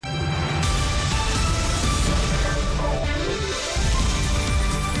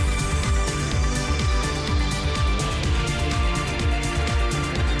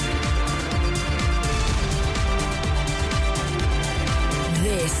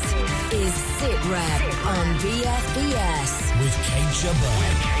on BFBS with Kate Jabbar.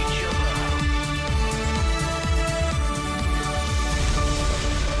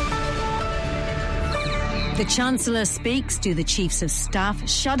 The Chancellor speaks. Do the Chiefs of Staff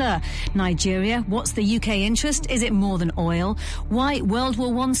shudder? Nigeria, what's the UK interest? Is it more than oil? Why World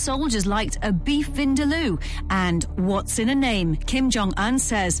War I soldiers liked a beef vindaloo? And what's in a name? Kim Jong-un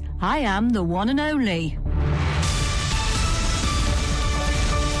says, I am the one and only.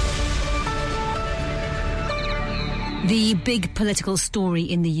 The big political story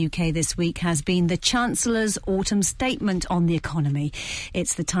in the UK this week has been the Chancellor's autumn statement on the economy.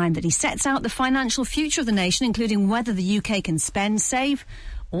 It's the time that he sets out the financial future of the nation, including whether the UK can spend, save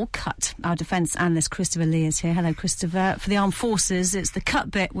or cut. Our defence analyst Christopher Lee is here. Hello, Christopher. For the armed forces, it's the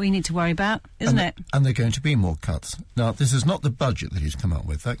cut bit we need to worry about, isn't it? And there are going to be more cuts. Now, this is not the budget that he's come up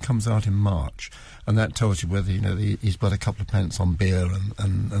with. That comes out in March, and that tells you whether, he's got a couple of pence on beer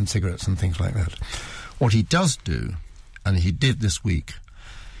and cigarettes and things like that. What he does do, and he did this week,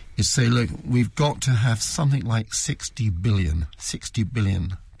 is say, look, we've got to have something like 60 billion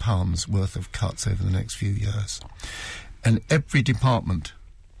pounds worth of cuts over the next few years. And every department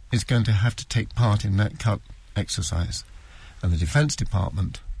is going to have to take part in that cut exercise. And the Defence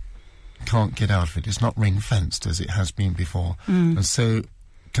Department can't get out of it. It's not ring-fenced as it has been before. And so,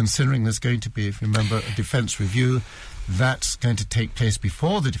 considering there's going to be, if you remember, a defence review, that's going to take place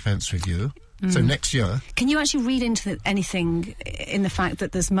before the defence review. So next year. Can you actually read into anything in the fact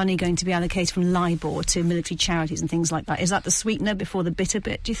that there's money going to be allocated from LIBOR to military charities and things like that? Is that the sweetener before the bitter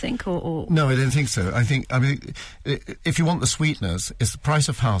bit, do you think? Or No, I don't think so. I mean, if you want the sweeteners, it's the price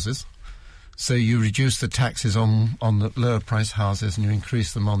of houses. So you reduce the taxes on the lower price houses and you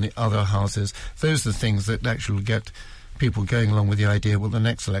increase them on the other houses. Those are the things that actually get people going along with the idea, well, the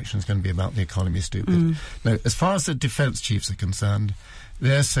next election is going to be about the economy, stupid. Now, as far as the defence chiefs are concerned,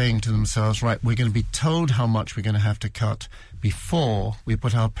 they're saying to themselves, right, we're going to be told how much we're going to have to cut before we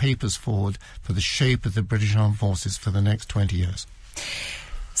put our papers forward for the shape of the British Armed Forces for the next 20 years.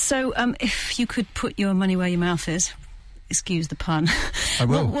 So, if you could put your money where your mouth is, excuse the pun, I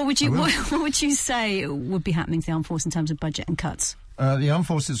will. What would you say would be happening to the Armed Force in terms of budget and cuts? The Armed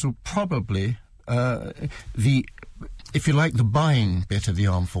Forces will probably, if you like, the buying bit of the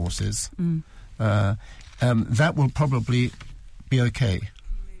Armed Forces, that will probably be okay.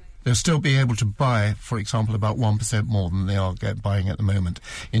 They'll still be able to buy, for example, about 1% more than they are buying at the moment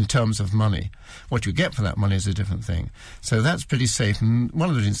in terms of money. What you get for that money is a different thing. So that's pretty safe. And one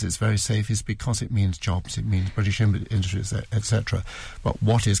of the reasons it's very safe is because it means jobs, it means British industries, etc. But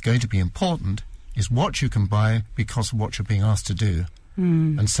what is going to be important is what you can buy because of what you're being asked to do.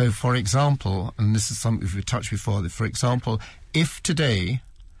 And so, for example, and this is something we've touched before, for example, if today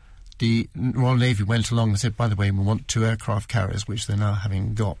the Royal Navy went along and said, by the way, we want 2 aircraft carriers, which they're now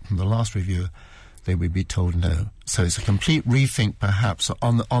having got from the last review, they would be told no. So it's a complete rethink, perhaps,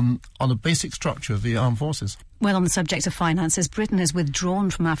 on the basic structure of the armed forces. Well, on the subject of finances, Britain has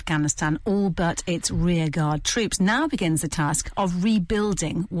withdrawn from Afghanistan all but its rearguard troops. Now begins the task of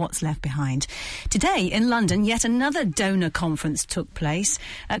rebuilding what's left behind. Today, in London, yet another donor conference took place.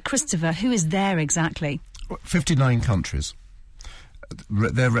 Christopher, who is there exactly? 59 countries.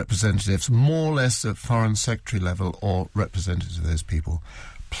 Their representatives, more or less at foreign secretary level or representatives of those people,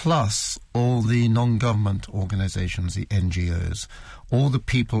 plus all the non-government organisations, the NGOs, all the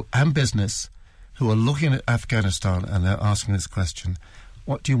people and business who are looking at Afghanistan and they're asking this question,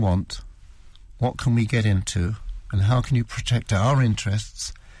 what do you want? What can we get into? And how can you protect our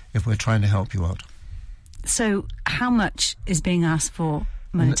interests if we're trying to help you out? So how much is being asked for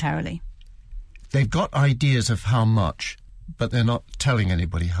monetarily? They've got ideas of how much, but they're not telling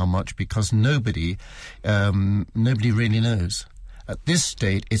anybody how much because nobody really knows. At this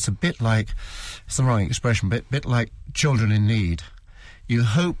stage, it's a bit like, it's the wrong expression, but a bit like children in need. You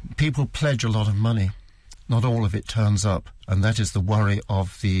hope people pledge a lot of money. Not all of it turns up, and that is the worry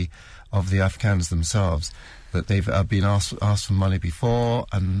of the Afghans themselves, that they've been asked for money before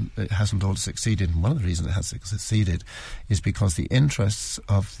and it hasn't all succeeded. And one of the reasons it hasn't succeeded is because the interests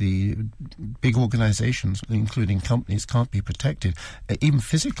of the big organisations, including companies, can't be protected, even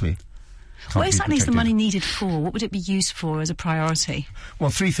physically. What exactly is the money needed for? What would it be used for as a priority?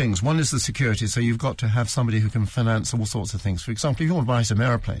 Well, 3 things. One is the security, so you've got to have somebody who can finance all sorts of things. For example, if you want to buy some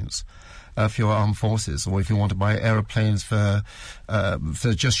aeroplanes for your armed forces, or if you want to buy aeroplanes for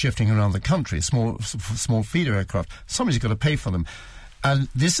just shifting around the country, small feeder aircraft, somebody's got to pay for them. And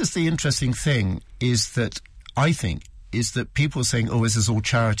this is the interesting thing, is that I think is that people are saying, oh, this is all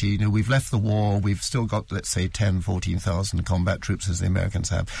charity. You know, we've left the war. We've still got, let's say, 10, 14,000 combat troops as the Americans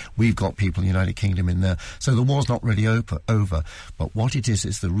have. We've got people in the United Kingdom in there. So the war's not really over. But what it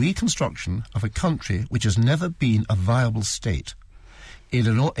is the reconstruction of a country which has never been a viable state in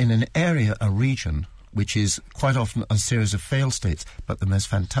an area, a region, which is quite often a series of failed states. But the most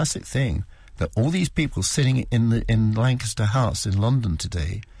fantastic thing, that all these people sitting in Lancaster House in London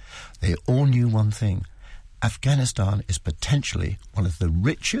today, they all knew one thing. Afghanistan is potentially one of the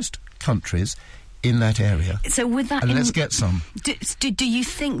richest countries in that area. So with that, and let's get some. Do you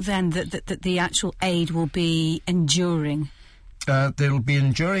think then that the actual aid will be enduring? There will be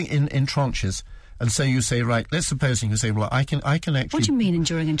enduring in tranches. And so you say, right, let's suppose you say, well, I can actually... What do you mean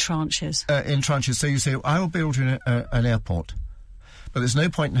enduring in tranches? In tranches. So you say, I will build you an airport. But there's no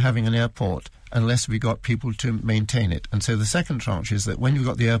point in having an airport unless we've got people to maintain it. And so the second tranche is that when you've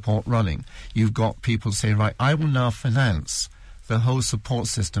got the airport running, you've got people saying, right, I will now finance the whole support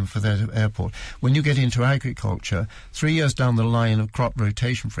system for that airport. When you get into agriculture, 3 years down the line of crop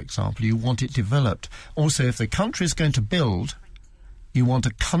rotation, for example, you want it developed. Also, if the country is going to build, you want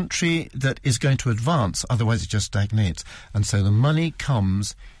a country that is going to advance, otherwise it just stagnates. And so the money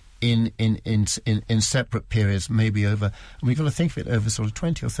comes in separate periods, maybe over, and we've got to think of it over sort of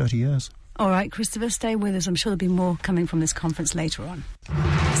 20 or 30 years. All right, Christopher, stay with us. I'm sure there'll be more coming from this conference later on.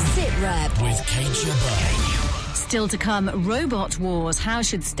 Sit Rep with Kate Jabbar. Still to come, robot wars. How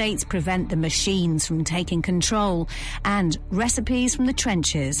should states prevent the machines from taking control? And recipes from the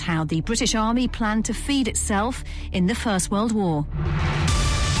trenches. How the British Army planned to feed itself in the First World War.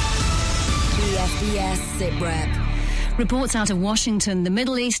 BFBS Sit Rep. Reports out of Washington, the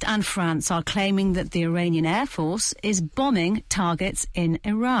Middle East and France are claiming that the Iranian Air Force is bombing targets in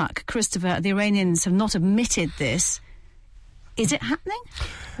Iraq. Christopher, the Iranians have not admitted this. Is it happening?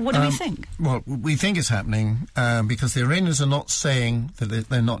 What do we think? Well, we think it's happening because the Iranians are not saying that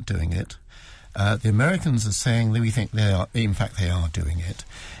they're not doing it. The Americans are saying that we think they are. In fact, they are doing it.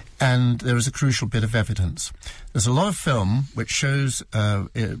 And there is a crucial bit of evidence. There's a lot of film which shows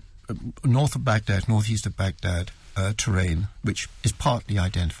north of Baghdad, northeast of Baghdad, terrain, which is partly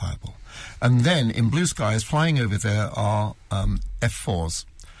identifiable. And then in blue skies, flying over there are F-4s.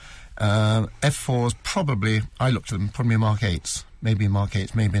 F-4s probably, I looked at them, probably Mark 8s. Maybe Mark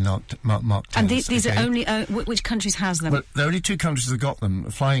 8s, maybe Mark 10s. And these are only, which countries has them? Well, there are only two countries that have got them,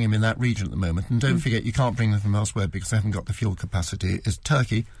 flying them in that region at the moment. And don't forget, you can't bring them from elsewhere because they haven't got the fuel capacity. It's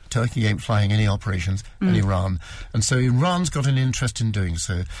Turkey. Turkey ain't flying any operations, and Iran. And so Iran's got an interest in doing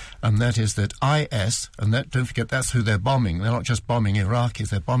so. And that is that IS, and that, don't forget, that's who they're bombing. They're not just bombing Iraqis,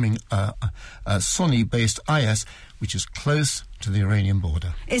 they're bombing Sunni-based IS, which is close to the Iranian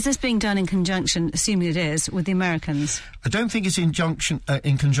border. Is this being done in conjunction, assuming it is, with the Americans? I don't think it's in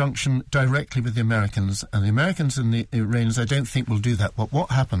conjunction directly with the Americans. And the Americans and the Iranians, I don't think will do that. But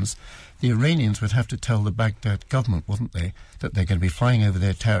what happens, the Iranians would have to tell the Baghdad government, wouldn't they, that they're going to be flying over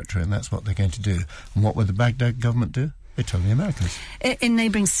their territory, and that's what they're going to do. And what would the Baghdad government do? They tell the Americans. In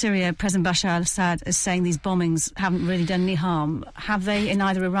neighbouring Syria, President Bashar al-Assad is saying these bombings haven't really done any harm. Have they in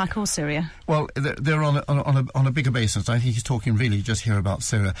either Iraq or Syria? Well, they're on a bigger basis. I think he's talking really just here about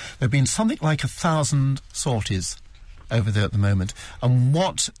Syria. There have been something like 1,000 sorties over there at the moment. And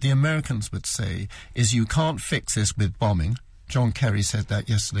what the Americans would say is you can't fix this with bombing. John Kerry said that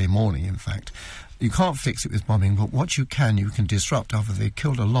yesterday morning, in fact. You can't fix it with bombing, but what you can disrupt. After they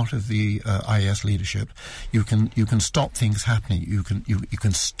killed a lot of the IS leadership, you can stop things happening. You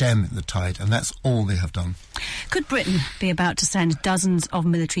can stem the tide, and that's all they have done. Could Britain be about to send dozens of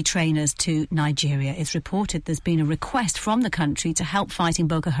military trainers to Nigeria? It's reported there's been a request from the country to help fighting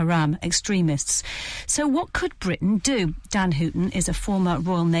Boko Haram extremists. So what could Britain do? Dan Houghton is a former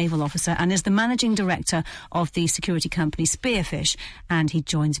Royal Naval officer and is the managing director of the security company Spearfish, and he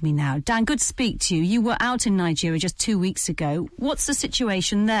joins me now. Dan, good to speak to you. You were out in Nigeria just 2 weeks ago. What's the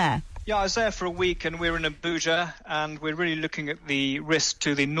situation there? Yeah, I was there for a week, and we're in Abuja, and we're really looking at the risk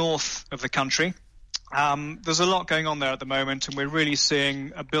to the north of the country. There's a lot going on there at the moment, and we're really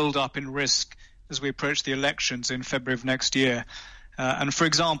seeing a build-up in risk as we approach the elections in February of next year. And for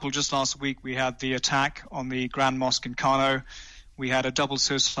example, just last week we had the attack on the Grand Mosque in Kano. We had a double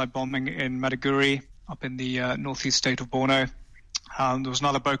suicide bombing in Maiduguri, up in the northeast state of Borno. There was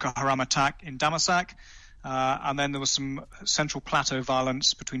another Boko Haram attack in Damasak, and then there was some Central Plateau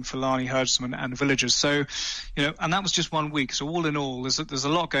violence between Fulani herdsmen and villagers. So, and that was just 1 week. So all in all, there's a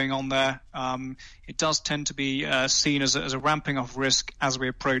lot going on there. It does tend to be seen as a ramping of risk as we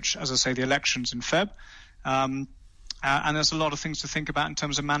approach, as I say, the elections in Feb. And there's a lot of things to think about in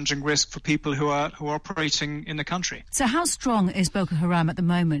terms of managing risk for people who are operating in the country. So how strong is Boko Haram at the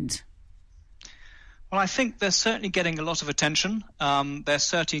moment? Well, I think they're certainly getting a lot of attention. They're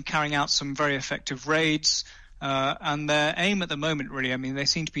certainly carrying out some very effective raids. And their aim at the moment, really, I mean, they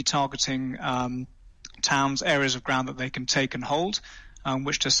seem to be targeting towns, areas of ground that they can take and hold,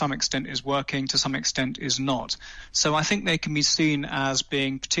 which to some extent is working, to some extent is not. So I think they can be seen as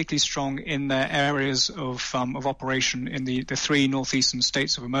being particularly strong in their areas of operation in the three northeastern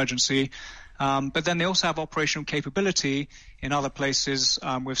states of emergency. But then they also have operational capability in other places.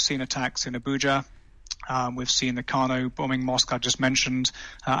 We've seen attacks in Abuja. We've seen the Kano bombing mosque I just mentioned,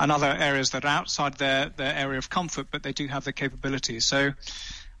 and other areas that are outside their area of comfort, but they do have the capability. So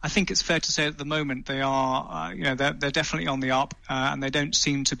I think it's fair to say at the moment they are, they're definitely on the up, and they don't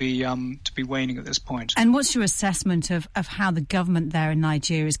seem to be waning at this point. And what's your assessment of how the government there in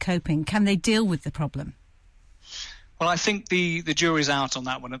Nigeria is coping? Can they deal with the problem? Well, I think the jury's out on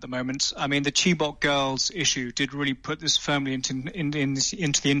that one at the moment. I mean, the Chibok girls issue did really put this firmly into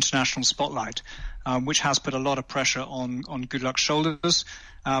the international spotlight, which has put a lot of pressure on Goodluck's shoulders.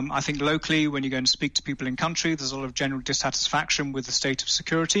 I think locally, when you go and speak to people in country, there's a lot of general dissatisfaction with the state of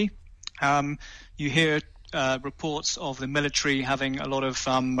security. You hear reports of the military having a lot of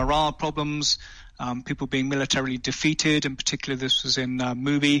morale problems, people being militarily defeated. In particular, this was in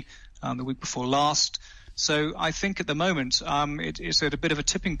Mubi the week before last. So I think at the moment it's at a bit of a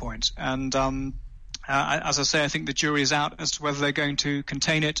tipping point. And as I say, I think the jury is out as to whether they're going to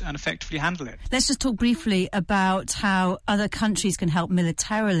contain it and effectively handle it. Let's just talk briefly about how other countries can help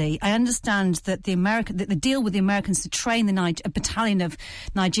militarily. I understand that the deal with the Americans to train a battalion of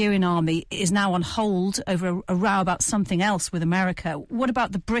Nigerian army is now on hold over a row about something else with America. What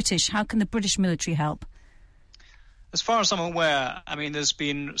about the British? How can the British military help? As far as I'm aware, I mean, there's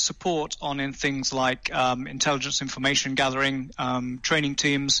been support in things like intelligence information gathering, training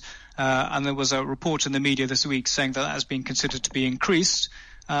teams, and there was a report in the media this week saying that has been considered to be increased.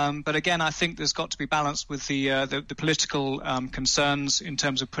 But again, I think there's got to be balance with the political concerns in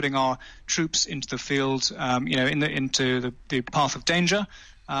terms of putting our troops into the field, into the path of danger.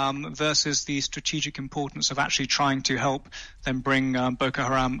 Versus the strategic importance of actually trying to help them bring Boko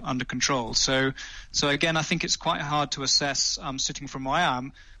Haram under control. So again, I think it's quite hard to assess sitting from where I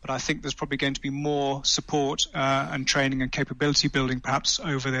am, but I think there's probably going to be more support and training and capability building perhaps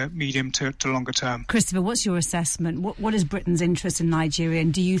over the medium to longer term. Christopher, what's your assessment? What is Britain's interest in Nigeria,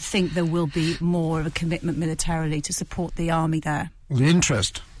 and do you think there will be more of a commitment militarily to support the army there? Well, the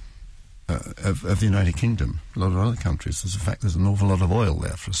interest of the United Kingdom, a lot of other countries, is the fact there's an awful lot of oil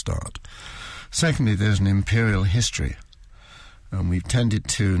there for a start. Secondly, there's an imperial history. And we've tended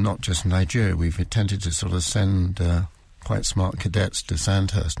to, not just Nigeria, we've tended to sort of send quite smart cadets to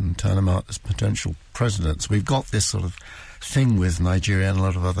Sandhurst and turn them out as potential presidents. We've got this sort of thing with Nigeria and a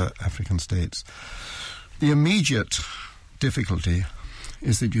lot of other African states. The immediate difficulty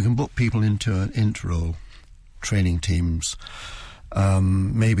is that you can put people into an inter-role, training teams,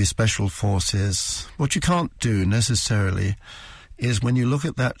 maybe special forces. What you can't do necessarily is when you look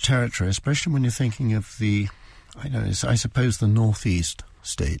at that territory, especially when you're thinking of I suppose the northeast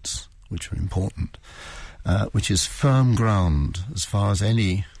states, which are important, which is firm ground as far as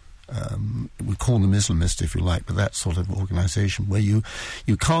any, we call them Islamist if you like, but that sort of organisation where you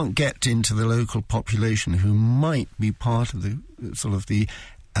can't get into the local population who might be part of the sort of the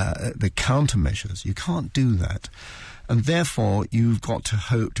countermeasures. You can't do that. And therefore, you've got to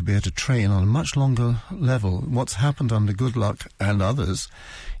hope to be able to train on a much longer level. What's happened under Goodluck and others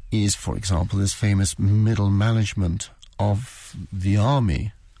is, for example, this famous middle management of the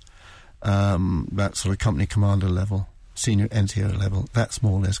army, that sort of company commander level, senior NCO level, that's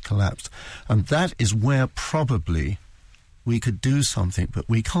more or less collapsed. And that is where probably we could do something, but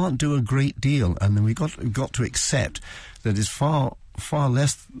we can't do a great deal. And then we've got to accept that it's far, far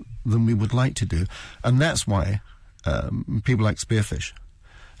less than we would like to do. And that's why people like Spearfish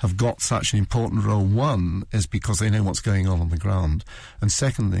have got such an important role. One is because they know what's going on the ground, and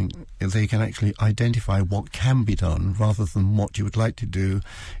second thing, they can actually identify what can be done rather than what you would like to do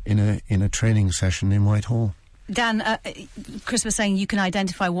in a training session in Whitehall. Dan, Chris was saying you can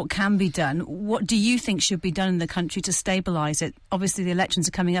identify what can be done. What do you think should be done in the country to stabilise it? Obviously, the elections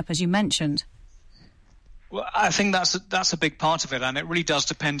are coming up, as you mentioned. Well, I think that's a big part of it, and it really does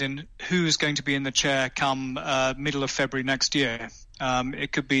depend on who's going to be in the chair come middle of February next year.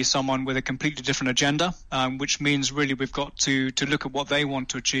 It could be someone with a completely different agenda, which means really we've got to look at what they want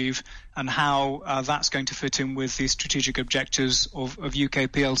to achieve and how that's going to fit in with the strategic objectives of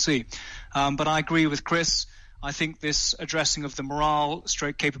UK PLC. But I agree with Chris. I think this addressing of the morale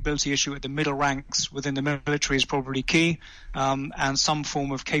 / capability issue at the middle ranks within the military is probably key, and some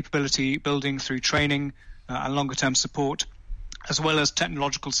form of capability building through training and longer-term support as well as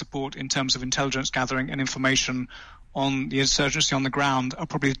technological support in terms of intelligence gathering and information on the insurgency on the ground, are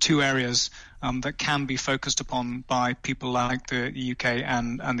probably the two areas that can be focused upon by people like the UK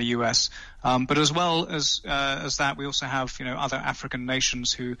and the US. But as well as that, we also have other African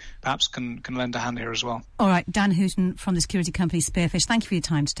nations who perhaps can lend a hand here as well. All right, Dan Hooton from the security company Spearfish, thank you for your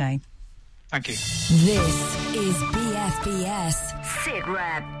time today. Thank you. This is BFBS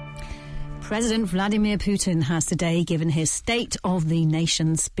SITREP. President Vladimir Putin has today given his State of the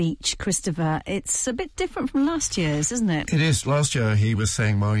Nation speech. Christopher, it's a bit different from last year's, isn't it? It is. Last year he was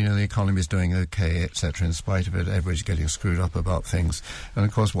saying, well, the economy is doing okay, etc. In spite of it, everybody's getting screwed up about things. And,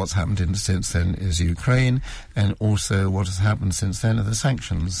 of course, what's happened since then is Ukraine, and also what has happened since then are the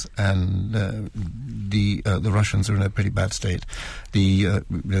sanctions. And the Russians are in a pretty bad state. The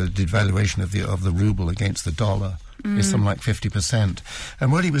devaluation of the ruble against the dollar is something like 50%.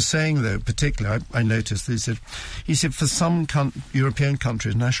 And what he was saying, though, particularly, I noticed, he said for some European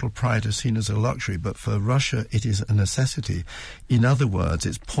countries, national pride is seen as a luxury, but for Russia, it is a necessity. In other words,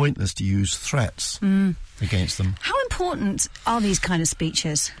 it's pointless to use threats against them. How important are these kind of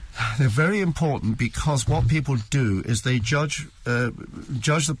speeches? They're very important because what people do is they judge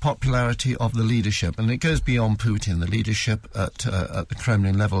the popularity of the leadership, and it goes beyond Putin, the leadership at the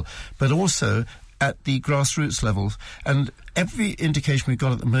Kremlin level, but also at the grassroots level. And every indication we've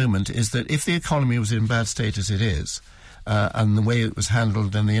got at the moment is that if the economy was in bad state as it is, and the way it was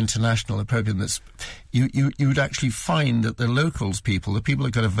handled and the international appropriateness, you would actually find that the locals people, the people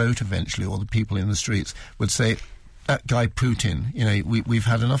that got a vote eventually, or the people in the streets, would say, that guy Putin, we've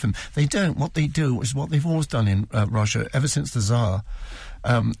had enough of him. They don't. What they do is what they've always done in Russia ever since the Tsar.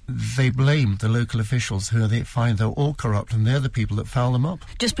 They blame the local officials who they find they're all corrupt, and they're the people that foul them up.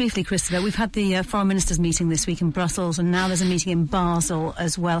 Just briefly, Christopher, we've had the foreign ministers meeting this week in Brussels, and now there's a meeting in Basel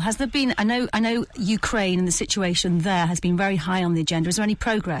as well. Has there been? I know Ukraine and the situation there has been very high on the agenda. Is there any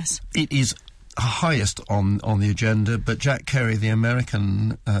progress? It is highest on the agenda, but Jack Kerry, the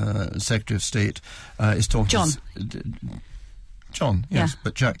American Secretary of State, is talking. John, yes, yeah.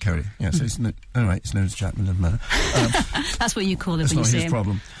 But Jack Kerry, yes. It's known as Jack, it doesn't matter. That's what you call it when you see him. That's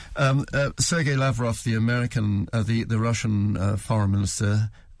not his problem. Sergei Lavrov, the American, the Russian foreign minister,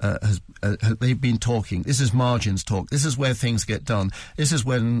 they've been talking. This is margins talk. This is where things get done. This is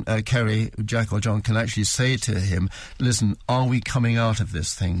when Kerry, Jack or John can actually say to him, listen, are we coming out of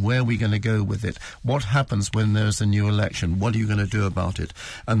this thing? Where are we going to go with it? What happens when there's a new election? What are you going to do about it?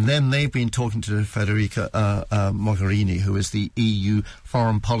 And then they've been talking to Federica Mogherini, who is the EU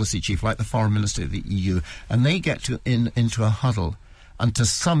foreign policy chief, like the foreign minister of the EU, and they get into a huddle. And to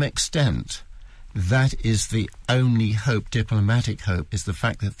some extent, that is the only hope, diplomatic hope, is the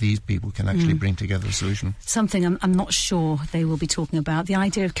fact that these people can actually bring together a solution. Something I'm not sure they will be talking about, the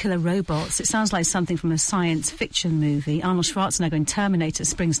idea of killer robots. It sounds like something from a science fiction movie. Arnold Schwarzenegger in Terminator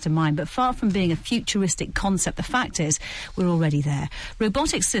springs to mind, but far from being a futuristic concept, the fact is we're already there.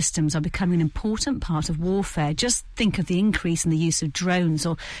 Robotic systems are becoming an important part of warfare. Just think of the increase in the use of drones,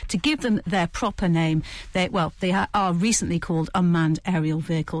 or to give them their proper name, they are recently called unmanned aerial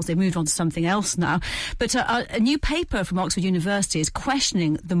vehicles. They've moved on to something else now. But a new paper from Oxford University is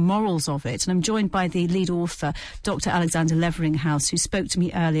questioning the morals of it, and I'm joined by the lead author, Dr. Alexander Leveringhouse, who spoke to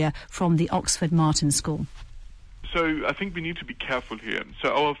me earlier from the Oxford Martin School. So I think we need to be careful here.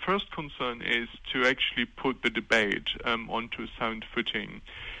 So our first concern is to actually put the debate onto a sound footing.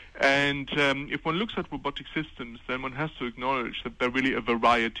 And if one looks at robotic systems, then one has to acknowledge that there are really a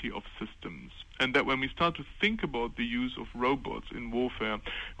variety of systems. And that when we start to think about the use of robots in warfare,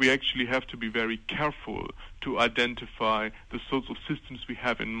 we actually have to be very careful to identify the sorts of systems we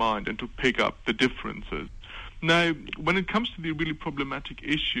have in mind and to pick up the differences. Now, when it comes to the really problematic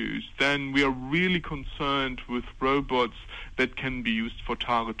issues, then we are really concerned with robots that can be used for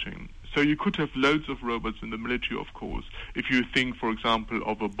targeting. So you could have loads of robots in the military, of course, if you think, for example,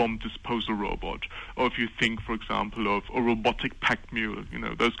 of a bomb disposal robot, or if you think, for example, of a robotic pack mule.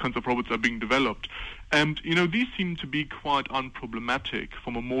 Those kinds of robots are being developed. And, these seem to be quite unproblematic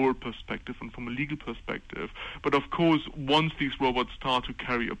from a moral perspective and from a legal perspective. But, of course, once these robots start to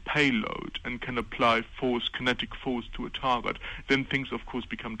carry a payload and can apply force, kinetic force to a target, then things, of course,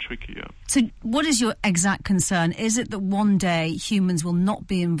 become trickier. So what is your exact concern? Is it that one day humans will not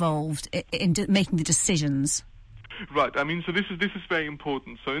be involved in making the decisions? Right. So this is very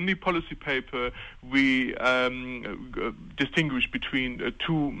important. So in the policy paper, we distinguish between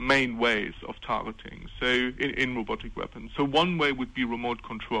two main ways of targeting. So in robotic weapons. So one way would be remote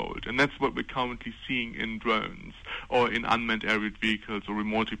controlled, and that's what we're currently seeing in drones or in unmanned aerial vehicles or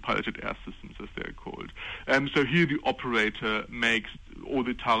remotely piloted air systems, as they're called. So here the operator makes all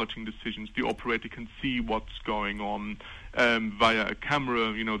the targeting decisions. The operator can see what's going on via a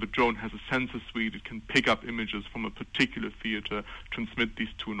camera. The drone has a sensor suite. It can pick up images from a particular theater, transmit these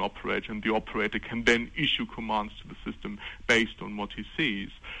to an operator, and the operator can then issue commands to the system based on what he sees.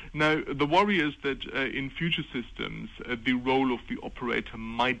 Now, the worry is that in future systems, the role of the operator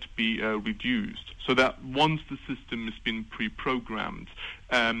might be reduced, so that once the system has been pre-programmed,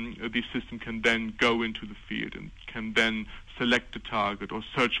 the system can then go into the field and can then select a target or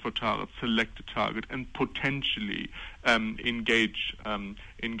search for targets, select a target, and potentially engage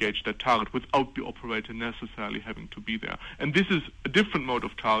that target without the operator necessarily having to be there. And this is a different mode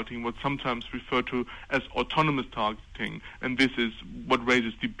of targeting, what's sometimes referred to as autonomous targeting, and this is what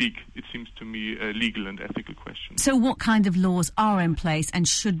raises the big, it seems to me, legal and ethical questions. So what kind of laws are in place and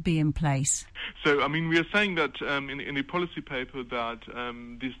should be in place? So, we are saying that in the policy paper that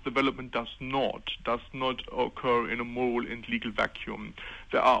this development does not occur in a moral and legal vacuum.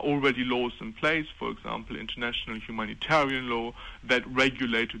 There are already laws in place, for example, international humanitarian law, that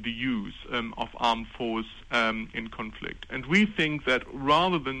regulate the use of armed force in conflict. And we think that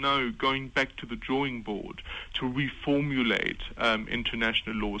rather than now going back to the drawing board to reformulate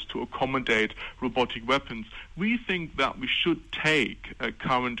international laws to accommodate robotic weapons, we think that we should take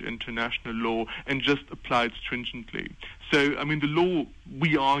current international law and just apply it stringently. So, the law,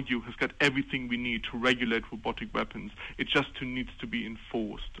 we argue, has got everything we need to regulate robotic weapons. It just needs to be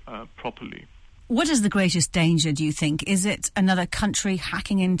enforced properly. What is the greatest danger, do you think? Is it another country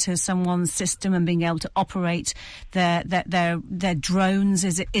hacking into someone's system and being able to operate their drones?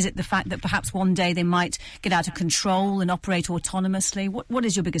 Is it the fact that perhaps one day they might get out of control and operate autonomously? What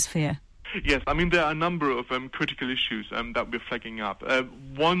is your biggest fear? Yes, there are a number of critical issues that we're flagging up.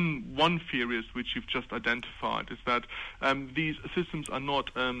 One fear is, which you've just identified, is that these systems are not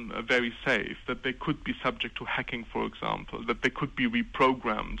very safe, that they could be subject to hacking, for example, that they could be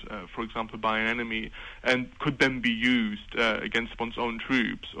reprogrammed, for example, by an enemy, and could then be used against one's own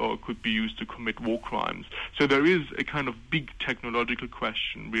troops, or could be used to commit war crimes. So there is a kind of big technological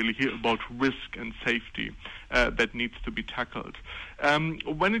question, really, here about risk and safety that needs to be tackled.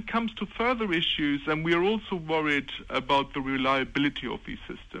 When it comes to further issues, we are also worried about the reliability of these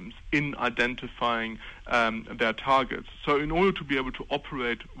systems in identifying their targets. So in order to be able to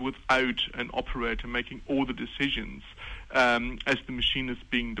operate without an operator making all the decisions as the machine is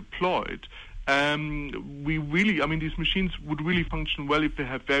being deployed, these machines would really function well if they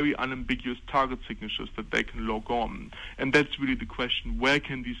have very unambiguous target signatures that they can log on. And that's really the question: where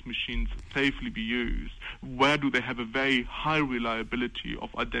can these machines safely be used? Where do they have a very high reliability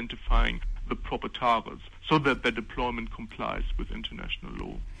of identifying the proper targets so that their deployment complies with international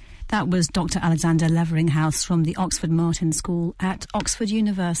law? That was Dr. Alexander Leveringhouse from the Oxford Martin School at Oxford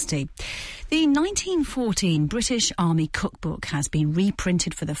University. The 1914 British Army cookbook has been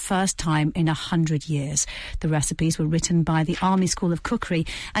reprinted for the first time in 100 years. The recipes were written by the Army School of Cookery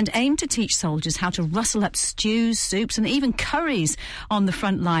and aimed to teach soldiers how to rustle up stews, soups and even curries on the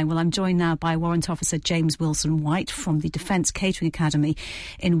front line. Well, I'm joined now by Warrant Officer James Wilson-White from the Defence Catering Academy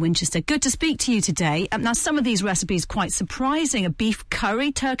in Winchester. Good to speak to you today. Now, some of these recipes quite surprising. A beef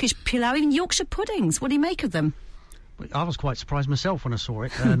curry, Turkish pilau, even Yorkshire puddings. What do you make of them? I was quite surprised myself when I saw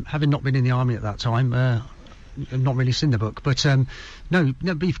it, having not been in the army at that time, not really seen the book. But no,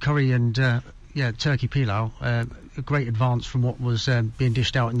 beef curry and turkey pilau, a great advance from what was being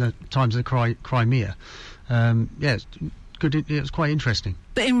dished out in the times of the Crimea. It's good. It was quite interesting.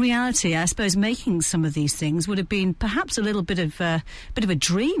 But in reality, I suppose making some of these things would have been perhaps a little bit of a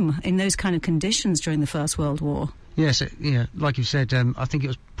dream in those kind of conditions during the First World War. Yes, like you said, I think it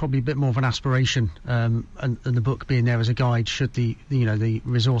was probably a bit more of an aspiration, and the book being there as a guide, should the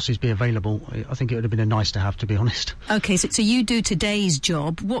resources be available, I think it would have been a nice to have, to be honest. Okay, so you do today's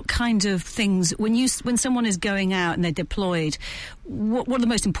job. What kind of things, when someone is going out and they're deployed, what are the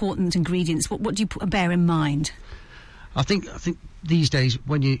most important ingredients? What do you bear in mind? I think these days,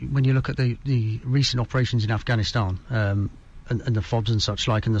 when you look at the recent operations in Afghanistan, and the FOBs and such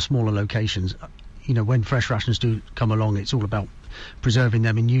like, and the smaller locations, when fresh rations do come along, it's all about preserving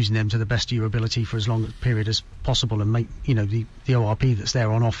them and using them to the best of your ability for as long a period as possible, and make the ORP that's there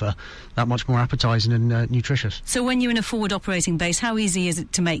on offer that much more appetising and nutritious. So when you're in a forward operating base, how easy is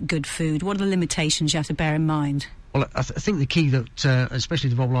it to make good food? What are the limitations you have to bear in mind? Well, I think the key that,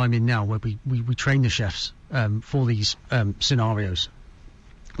 especially the role I'm in now, where we train the chefs for these scenarios.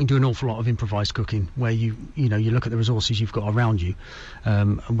 We do an awful lot of improvised cooking, where you look at the resources you've got around you,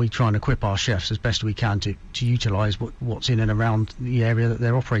 and we try and equip our chefs as best we can to utilise what's in and around the area that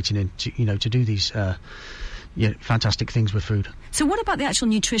they're operating in, to do these fantastic things with food. So what about the actual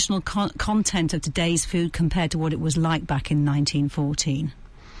nutritional content of today's food compared to what it was like back in 1914?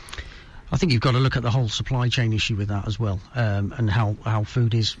 I think you've got to look at the whole supply chain issue with that as well, and how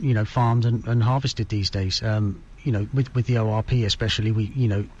food is, farmed and harvested these days. With the ORP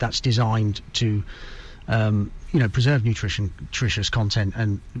especially, that's designed to, preserve nutritious content,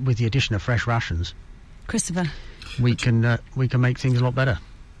 and with the addition of fresh rations, Christopher, we can make things a lot better.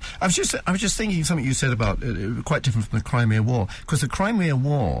 I was just thinking something you said about quite different from the Crimea War, because the Crimea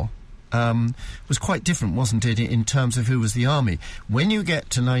War was quite different, wasn't it, in terms of who was the army. When you get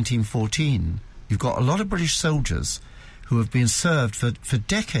to 1914, you've got a lot of British soldiers who have been served for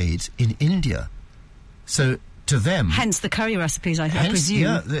decades in India. So to them... Hence the curry recipes, I presume.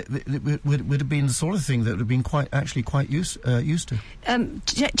 Yeah, it would have been the sort of thing that would have been quite used to.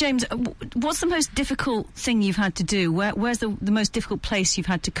 James, what's the most difficult thing you've had to do? Where's the most difficult place you've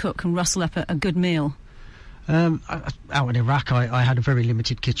had to cook and rustle up a good meal? Out in Iraq, I had a very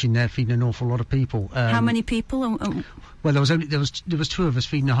limited kitchen there, feeding an awful lot of people. How many people? Well, there was two of us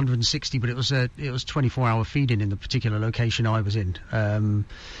feeding 160, but it was 24-hour feeding in the particular location I was in,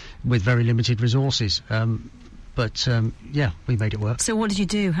 with very limited resources. But we made it work. So what did you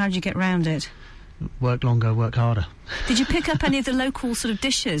do? How did you get round it? Work longer, work harder. Did you pick up any of the local sort of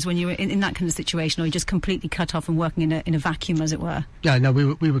dishes when you were in that kind of situation, or you just completely cut off and working in a vacuum, as it were? Yeah, no,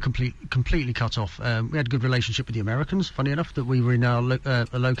 we were completely cut off. We had a good relationship with the Americans, funny enough, that we were in a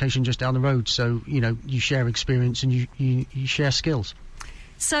location just down the road, so, you share experience and you share skills.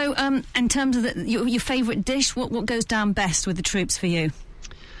 So, in terms of your favourite dish, what goes down best with the troops for you?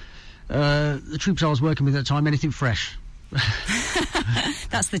 The troops I was working with at the time, anything fresh.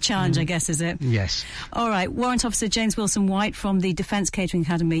 That's the challenge, I guess, is it? Yes. All right. Warrant Officer James Wilson-White from the Defence Catering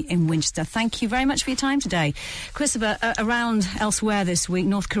Academy in Winchester. Thank you very much for your time today. Christopher, around elsewhere this week,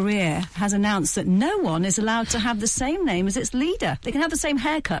 North Korea has announced that no one is allowed to have the same name as its leader. They can have the same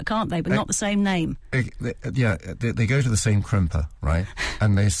haircut, can't they, but not the same name. They go to the same crimper, right?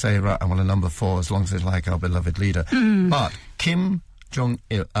 And they say, right, I want a number 4 as long as it's like our beloved leader. But Kim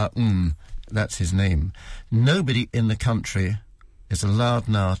Jong-un, that's his name. Nobody in the country is allowed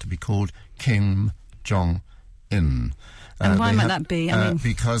now to be called Kim Jong-un. And why might that be? I mean,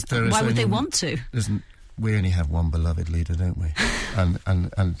 because there is. Why would they want to? We only have one beloved leader, don't we? and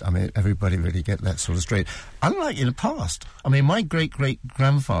I mean, everybody really get that sort of straight. Unlike in the past, I mean, my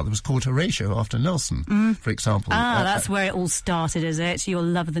great-great-grandfather was called Horatio after Nelson, for example. That's where it all started, is it? Your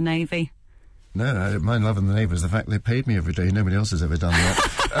love of the Navy. No, my love of the Navy is the fact they paid me every day. Nobody else has ever done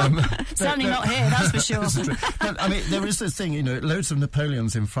that. Certainly not here, that's for sure. But, I mean, there is this thing, loads of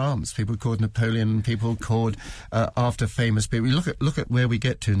Napoleons in France. People called Napoleon, people called after famous people. You look at where we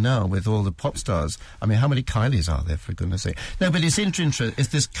get to now with all the pop stars. I mean, how many Kylies are there, for goodness sake? No, but it's interesting. It's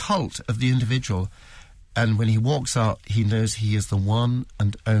this cult of the individual. And when he walks out, he knows he is the one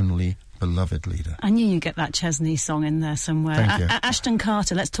and only beloved leader. I knew you'd get that Chesney song in there somewhere. Thank you. Ashton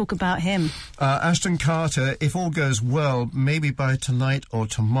Carter, let's talk about him. Ashton Carter, if all goes well, maybe by tonight or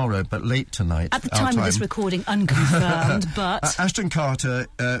tomorrow, but late tonight. At the time of this recording, unconfirmed, but... Ashton Carter,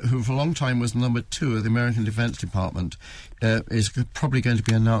 who for a long time was number 2 of the American Defense Department, is probably going to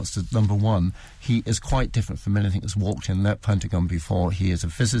be announced as number 1. He is quite different from anything that's walked in that Pentagon before. He is a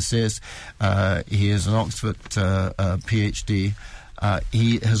physicist. He is an Oxford PhD.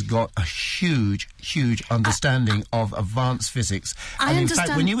 He has got a huge understanding of advanced physics. And in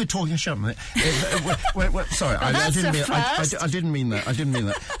fact, when you were talking, shut up a minute. Sorry, I didn't mean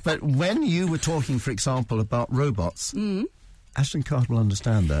that. But when you were talking, for example, about robots, Ashton Carter will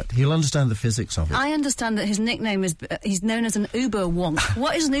understand that. He'll understand the physics of it. I understand that his nickname is, he's known as an Uber Wonk.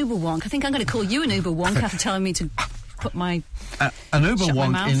 What is an Uber Wonk? I think I'm going to call you an Uber Wonk after telling me to put my... an Uber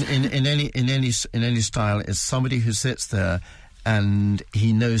Wonk in any style is somebody who sits there and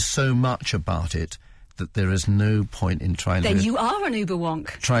he knows so much about it that there is no point in trying then you are an Uber Wonk.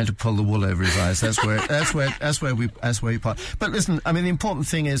 Trying to pull the wool over his eyes. That's where we part. But listen, I mean, the important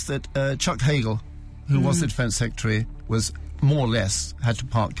thing is that Chuck Hagel, who was the Defence Secretary, was more or less had to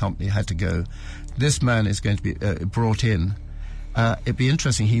part company, had to go. This man is going to be brought in. It'd be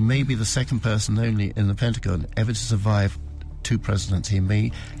interesting. He may be the second person only in the Pentagon ever to survive 2 presidents. He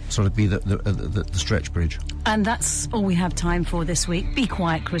may sort of be the stretch bridge. And that's all we have time for this week. Be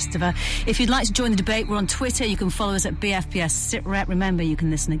quiet, Christopher. If you'd like to join the debate, we're on Twitter. You can follow us at BFPS SitRep. Remember, you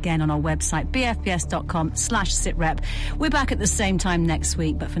can listen again on our website, bfps.com/sitrep. We're back at the same time next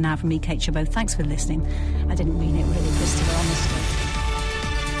week. But for now, from me, Kate Chabot, thanks for listening. I didn't mean it really, Christopher, honestly.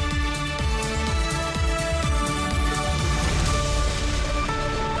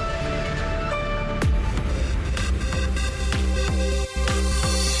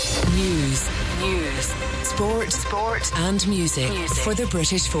 sport and music for the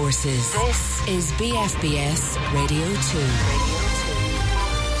British Forces. This is BFBS Radio 2.